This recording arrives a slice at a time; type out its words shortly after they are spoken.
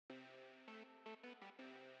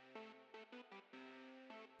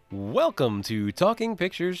Welcome to Talking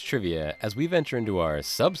Pictures Trivia as we venture into our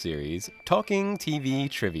sub-series, Talking TV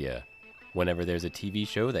Trivia. Whenever there's a TV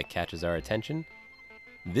show that catches our attention,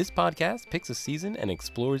 this podcast picks a season and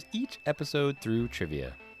explores each episode through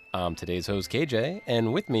trivia. I'm today's host, KJ,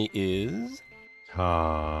 and with me is...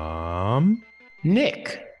 Tom.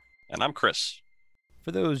 Nick. And I'm Chris.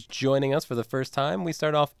 For those joining us for the first time, we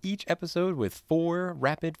start off each episode with 4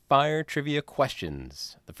 rapid-fire trivia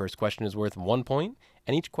questions. The first question is worth 1 point,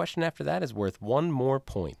 and each question after that is worth 1 more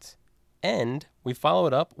point. And we follow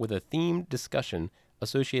it up with a themed discussion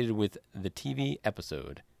associated with the TV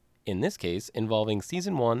episode, in this case involving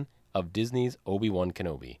Season 1 of Disney's Obi-Wan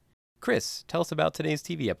Kenobi. Chris, tell us about today's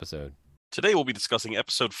TV episode. Today we'll be discussing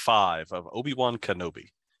Episode 5 of Obi-Wan Kenobi.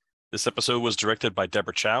 This episode was directed by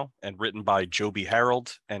Deborah Chow and written by Joby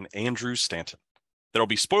Harold and Andrew Stanton. There will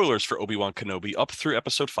be spoilers for Obi-Wan Kenobi up through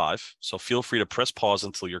Episode 5, so feel free to press pause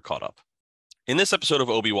until you're caught up. In this episode of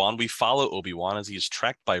Obi-Wan, we follow Obi-Wan as he is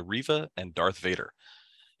tracked by Reva and Darth Vader.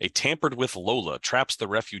 A tampered-with Lola traps the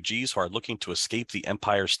refugees who are looking to escape the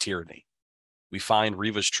Empire's tyranny. We find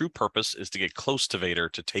Reva's true purpose is to get close to Vader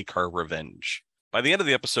to take her revenge. By the end of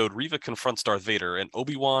the episode, Reva confronts Darth Vader, and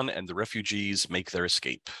Obi-Wan and the refugees make their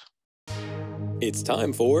escape. It's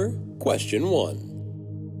time for Question 1.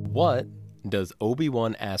 What does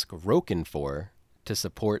Obi-Wan ask Roken for to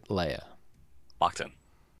support Leia? Locked in.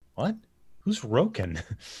 What? Who's Roken?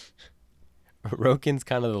 Roken's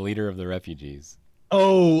kind of the leader of the refugees.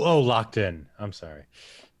 Oh, locked in. I'm sorry.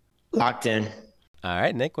 Locked in. All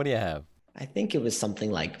right, Nick, what do you have? I think it was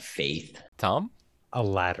something like faith. Tom? A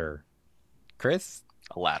ladder. Chris?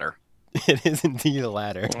 A ladder. It is indeed a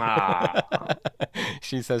ladder. Ah.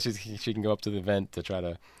 She says she can go up to the vent to try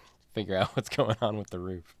to figure out what's going on with the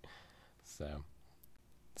roof. So,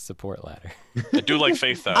 support ladder. I do like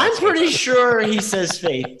faith, though. I'm pretty sure he says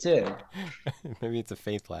faith, too. Maybe it's a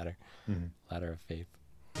faith ladder. Mm-hmm. Ladder of faith.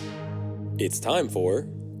 It's time for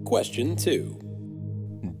Question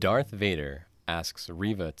 2. Darth Vader asks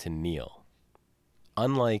Reva to kneel.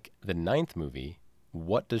 Unlike the 9th movie,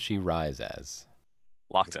 what does she rise as?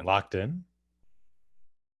 Locked in. Locked in.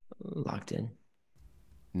 Locked in.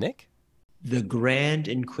 Nick? The Grand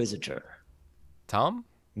Inquisitor. Tom?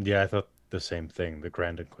 Yeah, I thought the same thing. The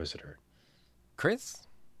Grand Inquisitor. Chris?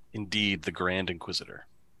 Indeed, the Grand Inquisitor.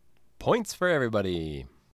 Points for everybody.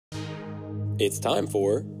 It's time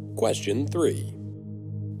for Question 3.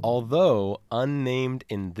 Although unnamed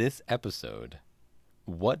in this episode,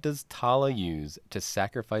 what does Tala use to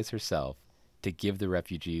sacrifice herself to give the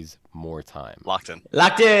refugees more time? Locked in.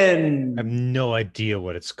 Locked in. I have no idea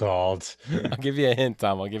what it's called. I'll give you a hint,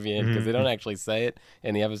 Tom. I'll give you a hint because they don't actually say it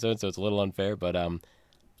in the episode, so it's a little unfair. But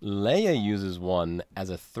Leia uses one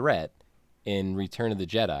as a threat in Return of the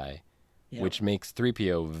Jedi, which makes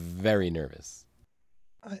 3PO very nervous.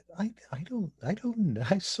 I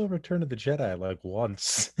saw Return of the Jedi like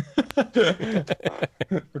once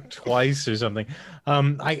or twice or something.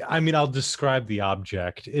 I mean, I'll describe the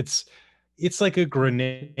object. It's like a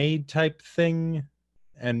grenade type thing,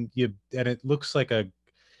 and it looks like a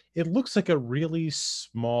really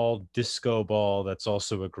small disco ball that's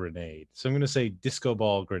also a grenade. So I'm going to say disco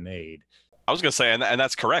ball grenade. I was going to say, and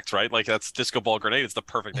that's correct, right? Like, that's disco ball grenade. It's the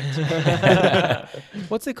perfect answer.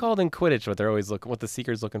 What's it called in Quidditch? What the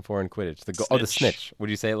seeker's looking for in Quidditch? The snitch. Would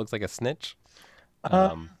you say it looks like a snitch?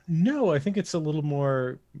 No, I think it's a little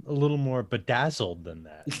more bedazzled than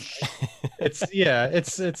that. It's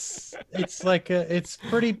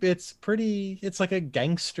like a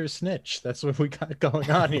gangster snitch. That's what we got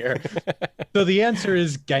going on here. So the answer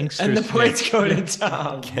is gangster And the snitch. points go to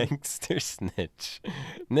Tom. Gangster snitch.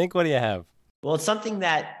 Nick, what do you have? Well, it's something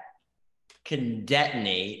that can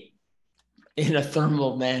detonate in a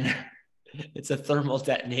thermal manner. It's a thermal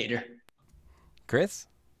detonator. Chris?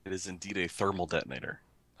 It is indeed a thermal detonator.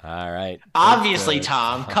 All right. Obviously,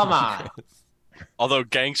 Tom. Come on. Although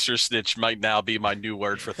gangster snitch might now be my new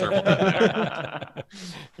word for thermal detonator.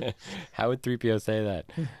 How would 3PO say that?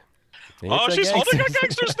 Oh, she's holding a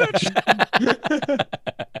gangster snitch!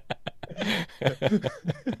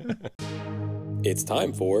 It's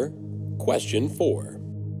time for Question 4.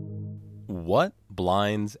 What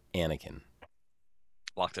blinds Anakin?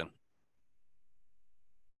 Locked in.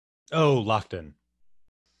 Oh, locked in.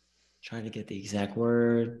 Trying to get the exact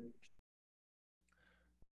word.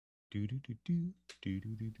 I'm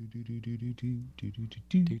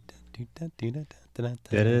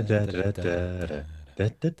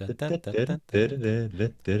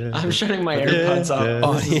shutting my AirPods off.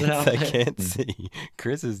 Audience, I can't see.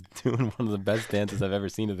 Chris is doing one of the best dances I've ever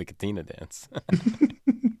seen of the Katina dance.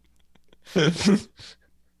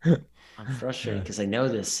 I'm frustrated because I know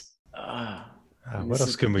this. What This else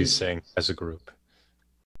is can we the- sing as a group?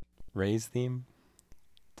 Ray's theme.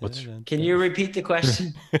 What's- Can you repeat the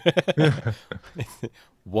question?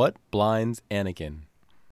 What blinds Anakin?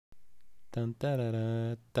 Dun da da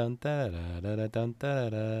da dun da da da da dun da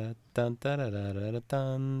da dun da da da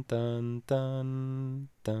dun dun dun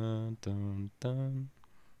dun dun dun.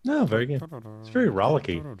 No, very good. It's very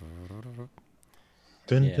rollicky.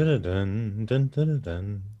 Dun, Yeah. dun, dun, dun, dun,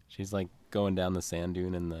 dun. She's like going down the sand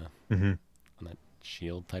dune in the Mm-hmm. on that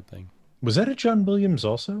shield type thing. Was that a John Williams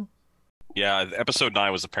also? Yeah, episode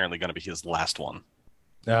 9 was apparently going to be his last one.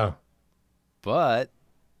 Oh. But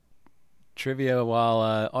trivia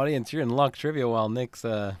while audience, you're in luck. Trivia while Nick's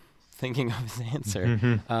thinking of his answer.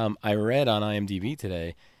 Mhm. I read on IMDb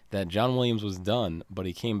today that John Williams was done, but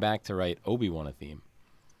he came back to write Obi-Wan a theme.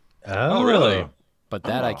 Oh, really? But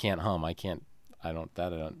that I Oh. can't hum. I can't. I don't.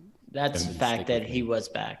 That I don't. That's the Didn't fact stick that with he me. was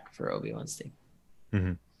back for Obi-Wan's team.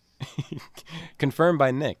 Mhm. Confirmed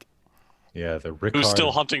by Nick. Yeah, the Rickard. Who's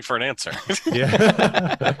still hunting for an answer? Yeah.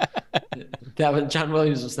 That was John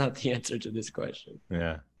Williams was not the answer to this question.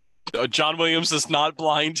 Yeah. John Williams is not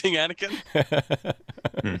blinding Anakin?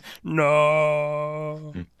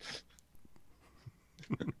 No.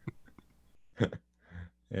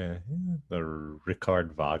 Yeah. The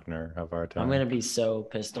Richard Wagner of our time. I'm gonna be so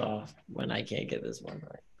pissed off when I can't get this one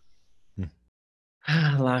right.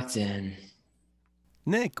 Locked in.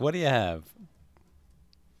 Nick, what do you have?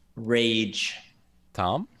 Rage.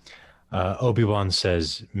 Tom? Obi-Wan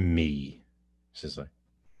says me. She's like,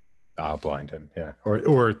 I'll blind him. Yeah.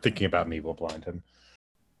 Or thinking about me will blind him.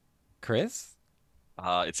 Chris?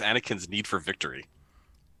 It's Anakin's need for victory.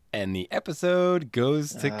 And the episode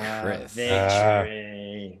goes to Chris.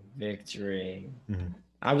 Victory. Mhm.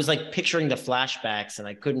 I was like picturing the flashbacks and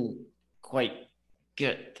I couldn't quite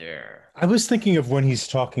get there. I was thinking of when he's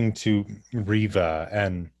talking to Riva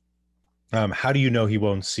and how do you know he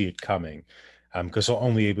won't see it coming? Because he'll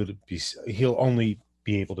only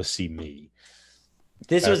be able to see me.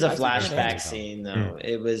 This was a That's a good flashback answer. scene though.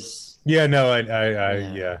 It was Yeah, no,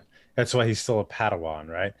 Yeah. yeah. That's why he's still a Padawan,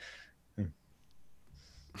 right?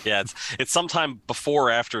 Yeah, it's sometime before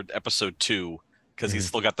or after episode 2 because he's Mhm.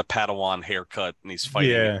 still got the Padawan haircut and he's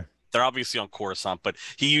fighting. Yeah. They're obviously on Coruscant, but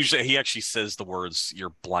he actually says the words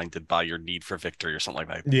 "you're blinded by your need for victory" or something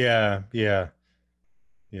like that. Yeah.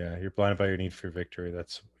 You're blinded by your need for victory.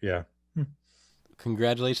 That's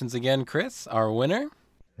Congratulations again, Chris, our winner.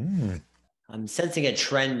 Mm. I'm sensing a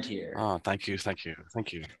trend here. Oh, thank you.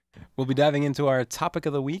 We'll be diving into our topic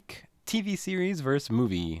of the week, TV series versus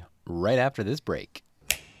movie, right after this break.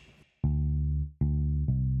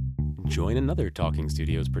 Join another Talking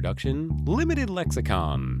Studios production, Limited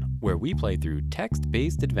Lexicon, where we play through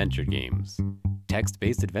text-based adventure games.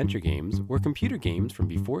 Text-based adventure games were computer games from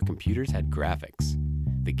before computers had graphics.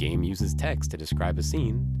 The game uses text to describe a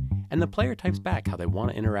scene, and the player types back how they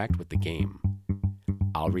want to interact with the game.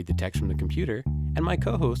 I'll read the text from the computer, and my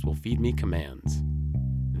co-host will feed me commands.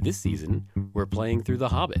 This season, we're playing through The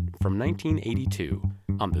Hobbit from 1982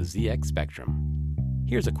 on the ZX Spectrum.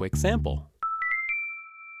 Here's a quick sample.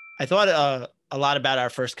 I thought a lot about our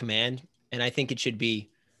first command, and I think it should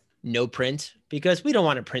be no print because we don't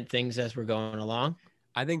want to print things as we're going along.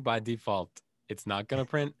 I think by default, it's not going to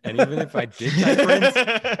print. And even if I did type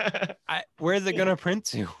print, where is it going to print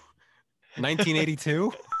to?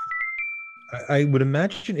 1982? I would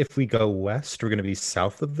imagine if we go west, we're going to be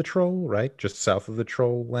south of the troll, right? Just south of the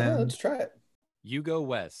troll Yeah, land. let's try it. You go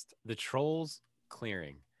west. The trolls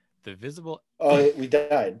clearing. The visible. Oh, we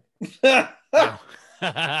died. Oh. All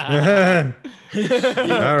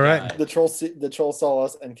right. The troll saw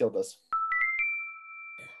us and killed us.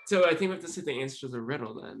 So I think we have to say the answer to the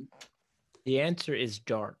riddle then. The answer is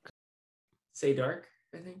dark. Say dark,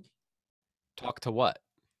 I think. Talk to what?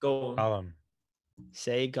 Gold. Column.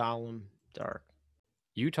 Say Gollum dark.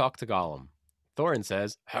 You talk to Gollum. Thorin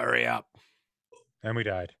says, hurry up. And we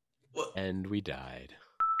died. And we died.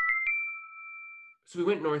 So we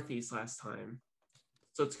went northeast last time.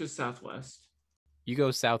 So let's go southwest. You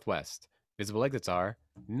go southwest. Visible exits are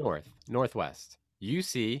north, northwest. You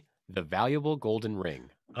see the valuable golden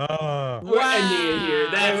ring. Oh. We're ending it here.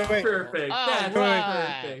 That's Wait. perfect. All That's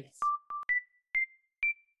right. perfect.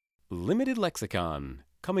 Limited Lexicon,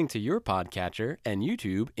 coming to your podcatcher and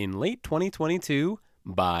YouTube in late 2022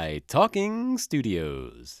 by Talking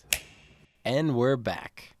Studios. And we're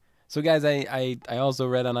back. So guys, I also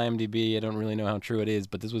read on IMDb, I don't really know how true it is,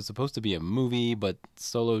 but this was supposed to be a movie, but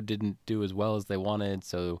Solo didn't do as well as they wanted,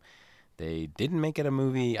 so they didn't make it a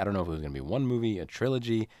movie. I don't know if it was going to be one movie, a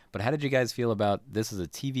trilogy, but how did you guys feel about this as a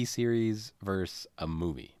TV series versus a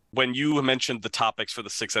movie? When you mentioned the topics for the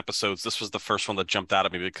 6 episodes, this was the first one that jumped out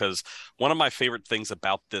at me because one of my favorite things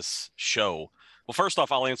about this show. Well, first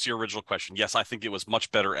off, I'll answer your original question. Yes, I think it was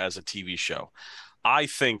much better as a TV show. I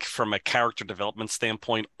think from a character development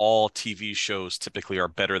standpoint, all TV shows typically are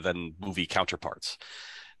better than movie counterparts.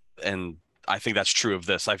 And I think that's true of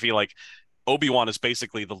this. I feel like Obi-Wan is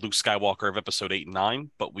basically the Luke Skywalker of episode 8 and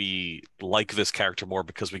 9, but we like this character more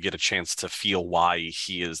because we get a chance to feel why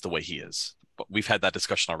he is the way he is. But we've had that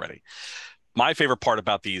discussion already. My favorite part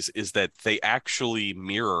about these is that they actually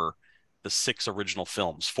mirror the 6 original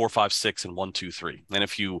films, 4, 5, 6, and 1, 2, 3.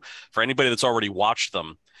 And for anybody that's already watched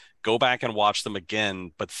them, go back and watch them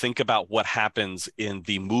again, but think about what happens in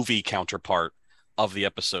the movie counterpart of the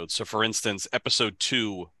episode. So for instance, episode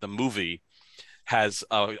 2, the movie, has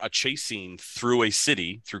a chase scene through a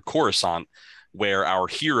city, through Coruscant, where our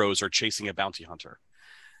heroes are chasing a bounty hunter.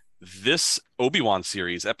 This Obi-Wan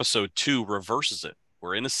series, episode 2, reverses it.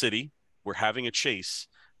 We're in a city, we're having a chase,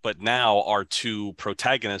 but now our 2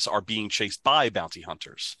 protagonists are being chased by bounty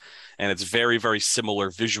hunters. And it's very, very similar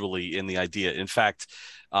visually in the idea. In fact,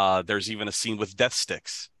 there's even a scene with death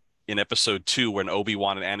sticks in episode 2 when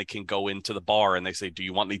Obi-Wan and Anakin go into the bar and they say, "Do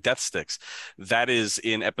you want any death sticks?" That is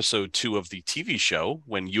in episode 2 of the TV show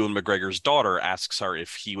when Ewan McGregor's daughter asks her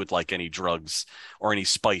if he would like any drugs or any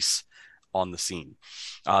spice on the scene.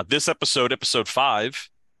 This episode 5,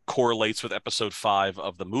 correlates with episode 5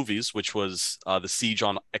 of the movies, which was the siege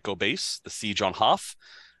on Echo Base, the siege on Hoth.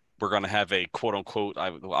 We're going to have a quote unquote,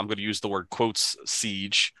 I'm going to use the word quotes,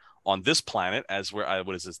 siege on this planet as where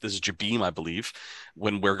what is this? This is Jabeam, I believe,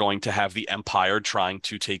 when we're going to have the Empire trying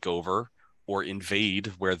to take over or invade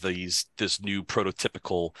where this new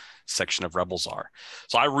prototypical section of rebels are.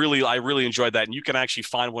 So I really enjoyed that. And you can actually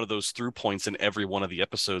find one of those through points in every one of the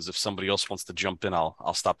episodes. If somebody else wants to jump in,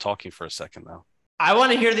 I'll stop talking for a second now. I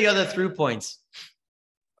want to hear the other through points.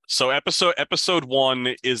 So episode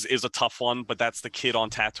 1 is a tough one, but that's the kid on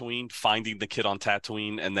Tatooine, finding the kid on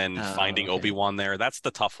Tatooine and then finding Obi-Wan there. That's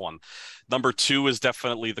the tough one. Number 2 is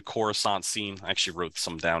definitely the Coruscant scene. I actually wrote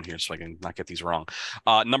some down here so I can not get these wrong.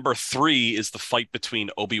 Number 3 is the fight between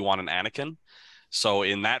Obi-Wan and Anakin. So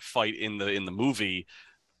in that fight in the movie,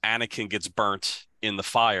 Anakin gets burnt in the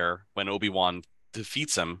fire when Obi-Wan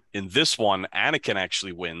defeats him. In this one, Anakin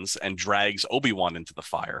actually wins and drags Obi-Wan into the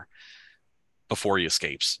fire before he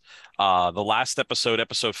escapes. The last episode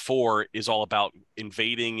 4, is all about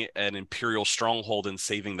invading an Imperial stronghold and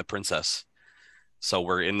saving the princess. So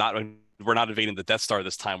we're not invading the Death Star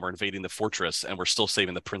this time. We're invading the fortress, and we're still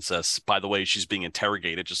saving the princess. By the way, she's being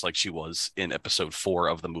interrogated just like she was in episode 4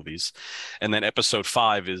 of the movies. And then episode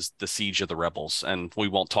 5 is the Siege of the Rebels. And we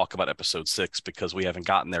won't talk about episode 6 because we haven't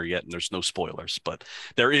gotten there yet, and there's no spoilers. But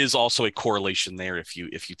there is also a correlation there if you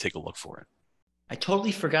take a look for it. I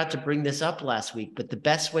totally forgot to bring this up last week, but the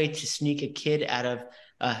best way to sneak a kid out of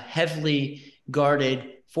a heavily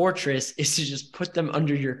guarded fortress is to just put them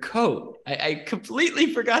under your coat. I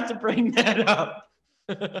completely forgot to bring that up.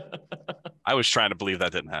 I was trying to believe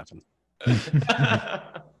that didn't happen.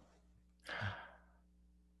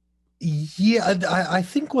 Yeah, I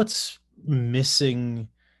think what's missing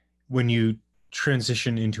when you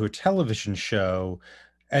transition into a television show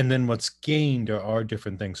and then what's gained are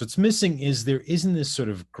different things. What's missing is there isn't this sort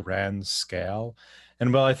of grand scale.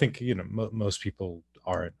 And while I think, most people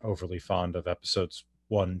aren't overly fond of episodes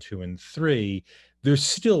 1, 2, and 3, they're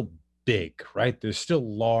still big, right? They're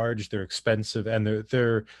still large, they're expensive, and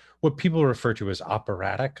they're what people refer to as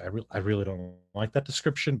operatic. I really don't like that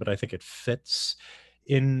description, but I think it fits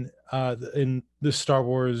in the Star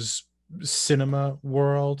Wars cinema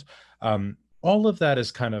world. All of that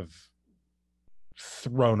is kind of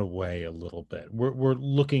thrown away a little bit. We're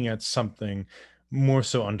looking at something more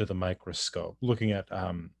so under the microscope, looking at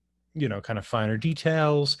kind of finer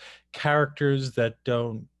details, characters that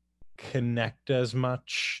don't connect as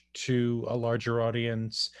much to a larger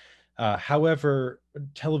audience. However,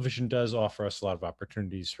 television does offer us a lot of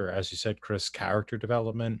opportunities for, as you said, Chris, character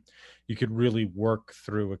development. You could really work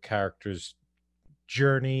through a character's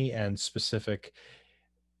journey and specific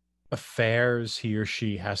affairs he or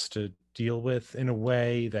she has to deal with in a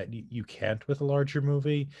way that you can't with a larger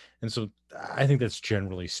movie. And so I think that's,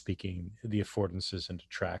 generally speaking, the affordances and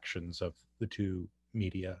detractions of the two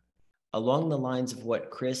media. Along the lines of what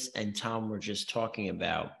Chris and Tom were just talking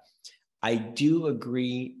about, I do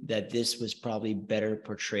agree that this was probably better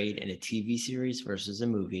portrayed in a TV series versus a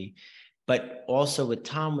movie. But also what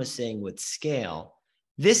Tom was saying with scale,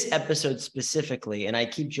 this episode specifically, and I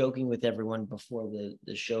keep joking with everyone before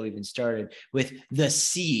the show even started, with the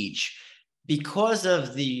siege, because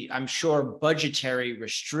of the, I'm sure, budgetary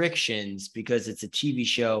restrictions, because it's a TV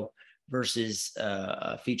show versus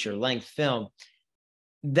a feature length film.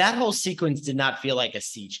 That whole sequence did not feel like a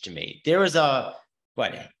siege to me. There was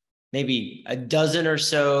maybe a dozen or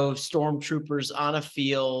so stormtroopers on a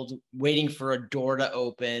field waiting for a door to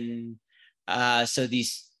open. So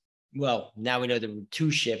now we know there were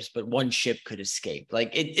 2 ships, but one ship could escape.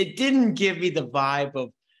 Like it didn't give me the vibe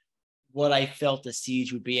of what I felt a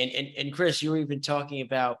siege would be. And Chris, you were even talking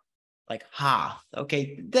about like Hoth.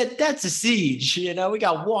 Okay, that's a siege. You know, we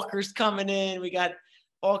got walkers coming in. We got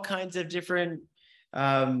all kinds of different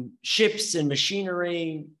ships and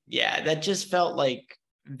machinery. Yeah, that just felt like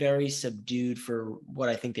very subdued for what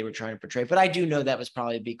I think they were trying to portray. But I do know that was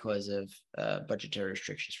probably because of budgetary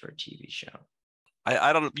restrictions for a TV show.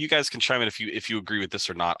 I don't. You guys can chime in if you agree with this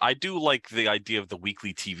or not. I do like the idea of the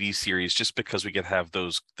weekly TV series, just because we could have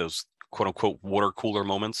those quote unquote water cooler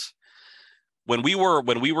moments. When we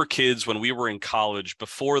were kids, when we were in college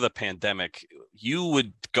before the pandemic, you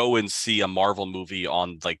would go and see a Marvel movie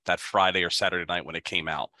on like that Friday or Saturday night when it came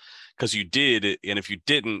out, because you did, and if you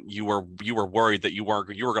didn't, you were worried that you were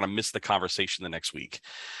going to miss the conversation the next week.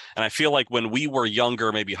 And I feel like when we were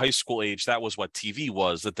younger, maybe high school age, that was what TV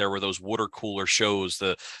was, that there were those water cooler shows,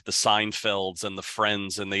 the Seinfelds and the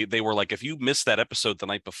Friends, and they were like, if you missed that episode the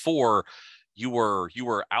night before, you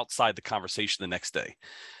were outside the conversation the next day.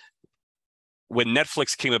 When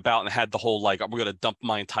Netflix came about and had the whole like, we're going to dump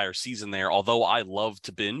my entire season there, although I love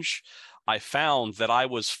to binge, I found that I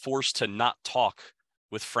was forced to not talk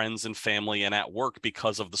with friends and family and at work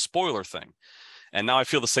because of the spoiler thing. And now I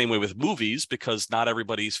feel the same way with movies, because not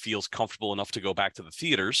everybody feels comfortable enough to go back to the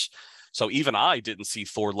theaters. So even I didn't see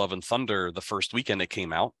Thor: Love and Thunder the first weekend it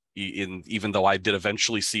came out. Even though I did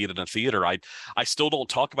eventually see it in a theater, I still don't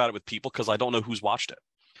talk about it with people because I don't know who's watched it.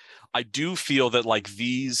 I do feel that like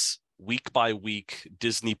these week by week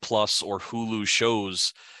Disney Plus or Hulu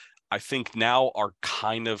shows, I think now are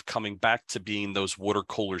kind of coming back to being those water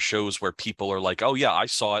cooler shows where people are like, oh yeah, I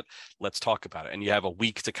saw it, let's talk about it. And you have a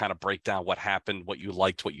week to kind of break down what happened, what you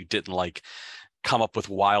liked, what you didn't like, come up with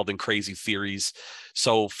wild and crazy theories.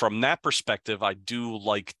 So from that perspective, I do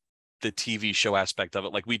like the TV show aspect of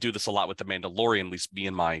it. Like we do this a lot with The Mandalorian, at least me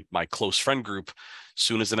and my close friend group.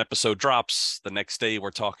 Soon as an episode drops, the next day we're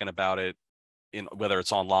talking about it, in whether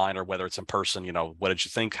it's online or whether it's in person. You know, what did you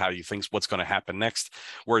think? How do you think? What's going to happen next?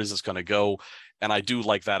 Where is this going to go? And I do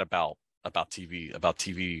like that about TV,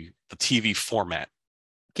 the TV format.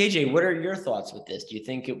 KJ, what are your thoughts with this? Do you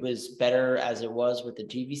think it was better as it was with the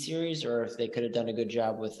TV series, or if they could have done a good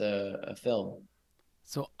job with a film?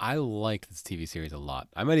 So I like this TV series a lot.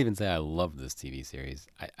 I might even say I love this TV series.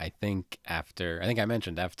 I think I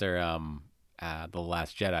mentioned after The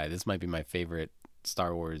Last Jedi, this might be my favorite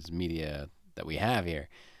Star Wars media that we have here.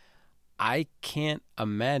 I can't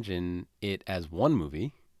imagine it as one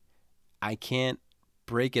movie. I can't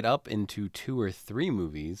break it up into 2 or 3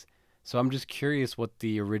 movies. So I'm just curious what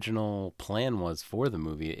the original plan was for the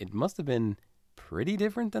movie. It must have been pretty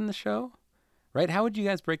different than the show, right? How would you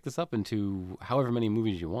guys break this up into however many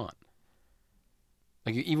movies you want?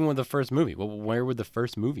 Like even with the first movie, well, where would the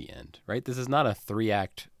first movie end, right? This is not a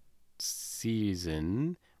 3-act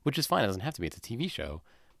season, which is fine. It doesn't have to be. It's a TV show.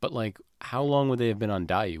 But like, how long would they have been on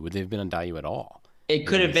Daiyu? Would they have been on Daiyu at all? It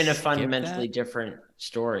could have been a fundamentally different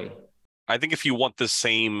story. I think if you want the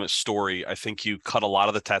same story, I think you cut a lot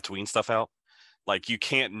of the Tatooine stuff out. Like you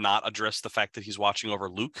can't not address the fact that he's watching over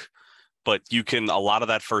Luke, but a lot of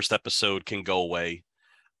that first episode can go away.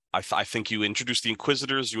 I think you introduce the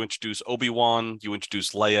Inquisitors, you introduce Obi-Wan, you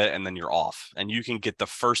introduce Leia, and then you're off. And you can get the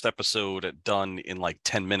first episode done in like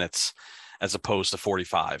 10 minutes as opposed to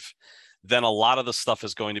 45. Then a lot of the stuff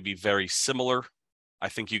is going to be very similar. I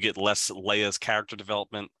think you get less Leia's character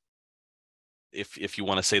development, if you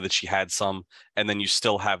want to say that she had some, and then you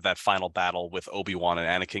still have that final battle with Obi-Wan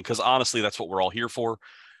and Anakin, because honestly, that's what we're all here for.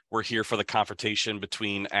 We're here for the confrontation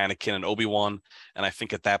between Anakin and Obi-Wan, and I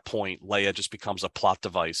think at that point, Leia just becomes a plot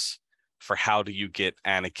device for how do you get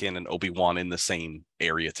Anakin and Obi-Wan in the same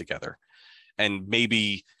area together. And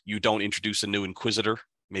maybe you don't introduce a new Inquisitor.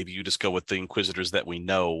 Maybe you just go with the Inquisitors that we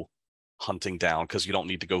know hunting down, because you don't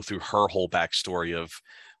need to go through her whole backstory of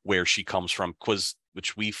where she comes from,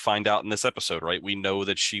 which we find out in this episode, right? We know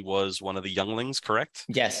that she was one of the younglings, correct?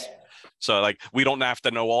 Yes. So like, we don't have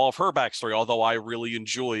to know all of her backstory, although I really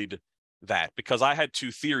enjoyed that, because I had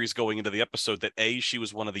 2 theories going into the episode, that A, she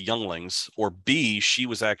was one of the younglings, or B, she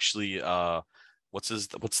was actually what's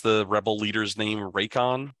the rebel leader's name?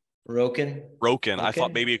 Roken. I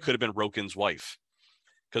thought maybe it could have been Roken's wife,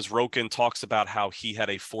 because Roken talks about how he had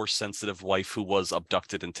a Force-sensitive wife who was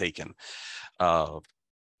abducted and taken.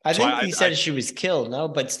 I think he said she was killed, no?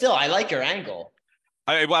 But still, I like your angle.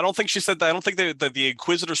 I don't think she said that. I don't think that the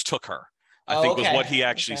Inquisitors took her. I think was what he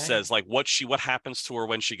actually says. Like what happens to her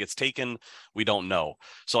when she gets taken, we don't know.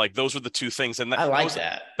 So like those were the two things. And I like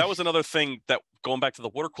that. That was another thing that going back to the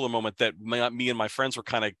water cooler moment that me and my friends were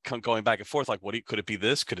kind of going back and forth. Like, could it be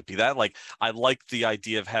this? Could it be that? Like, I like the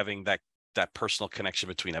idea of having that personal connection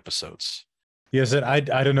between episodes. Yes, I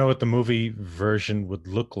don't know what the movie version would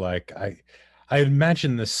look like. I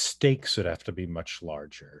imagine the stakes would have to be much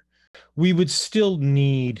larger. We would still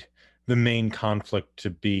need the main conflict to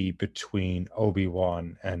be between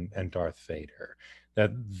Obi-Wan and Darth Vader.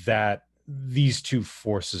 That these two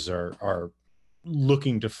forces are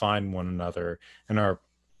looking to find one another and are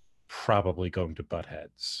probably going to butt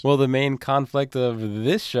heads. Well, the main conflict of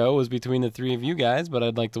this show was between the three of you guys, but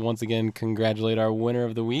I'd like to once again congratulate our winner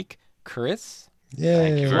of the week, Chris.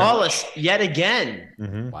 Yeah, flawless yet again.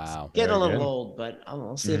 Mm-hmm. Wow. Getting a little old, but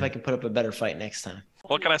I'll see if I can put up a better fight next time.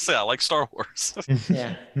 What can I say? I like Star Wars.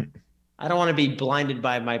 Yeah. I don't want to be blinded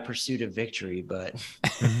by my pursuit of victory, but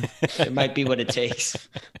it might be what it takes.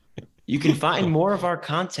 You can find more of our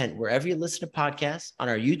content wherever you listen to podcasts, on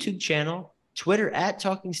our YouTube channel, Twitter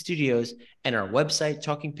 @Talking Studios, and our website,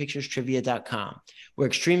 talkingpicturestrivia.com. We're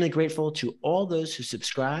extremely grateful to all those who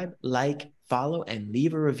subscribe, like, follow, and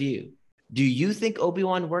leave a review. Do you think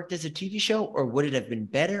Obi-Wan worked as a TV show, or would it have been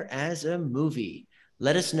better as a movie?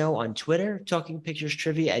 Let us know on Twitter,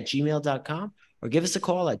 talkingpicturestrivia@gmail.com, or give us a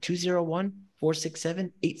call at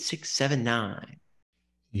 201-467-8679.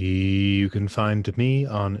 You can find me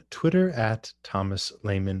on Twitter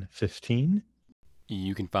 @ThomasLehman15.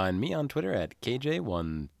 You can find me on Twitter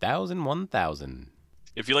 @KJ10001000.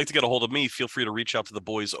 If you'd like to get a hold of me, feel free to reach out to the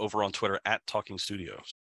boys over on Twitter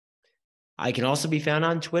 @TalkingStudios. I can also be found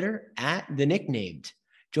on Twitter @TheNicknamed.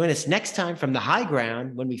 Join us next time from the high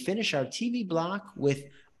ground when we finish our TV block with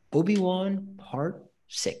Obi-Wan Part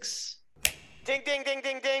 6. Ding, ding, ding,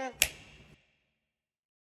 ding, ding.